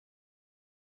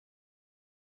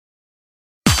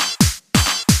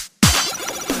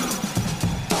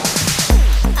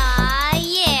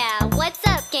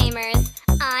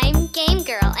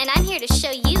to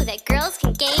show you that girls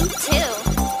can game too.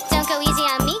 Don't go easy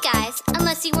on me, guys,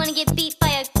 unless you want to get beat by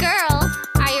a girl.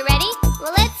 Are you ready?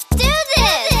 Well, let's do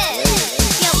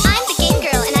this! Yo, I'm the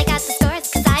Gamegrl, and I got the scores,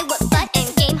 cause I whoop butt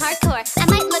and game hardcore. I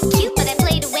might look cute, but I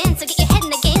play to win, so get your head in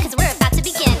the game, cause we're about to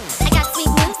begin. I got sweet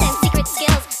moves and secret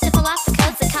skills to pull off the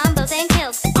codes, the combos and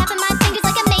kills. Tapping my fingers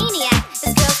like a maniac.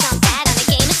 This girl's gone bad on a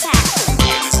game attack.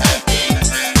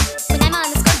 When I'm on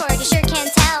the scoreboard, you sure can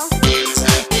tell.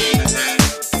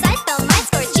 Cause I spell my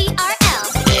score G-R-L.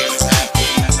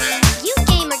 You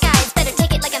gamer guys better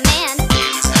take it like a man.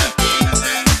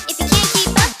 If you can't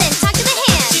keep up, then talk to the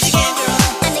hand. She's a game girl.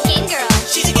 I'm the Gamegrl,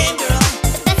 She's a game girl.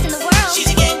 the best in the world. She's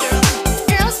a game girl.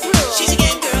 Girls rule, She's a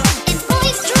game girl. and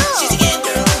boys drool. She's a game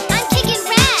girl. I'm kicking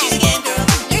rad. She's a game girl.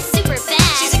 You're super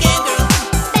bad. She's a game girl.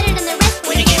 Better than the rest.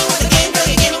 When you're gaming with a game girl,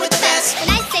 you're gaming with the best. When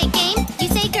I say game, you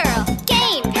say girl.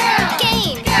 Game,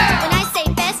 game. When I say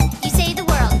best, you say the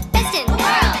world. Best in,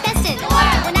 best in.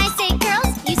 When I say girls,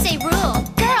 you say rule.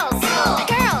 Girls,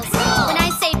 girls. When I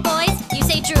say boys, you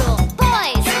say drool.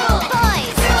 Boys,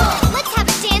 boys. Let's have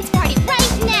a dance party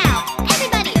right now.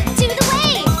 Everybody, do the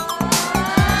wave.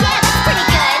 Yeah, that's pretty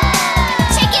good.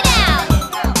 Check it out.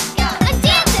 I'm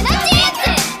dancing, I'm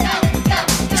dancing.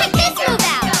 Check this move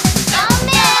out. Oh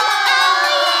man,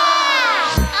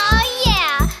 oh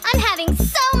yeah, I'm having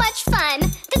so much fun.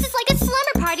 This is like a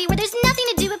slumber party where there's nothing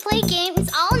to do but play games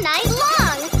all night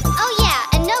long. Oh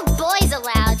yeah, and no boys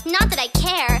allowed. Not that I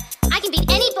care. I can beat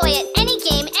any boy at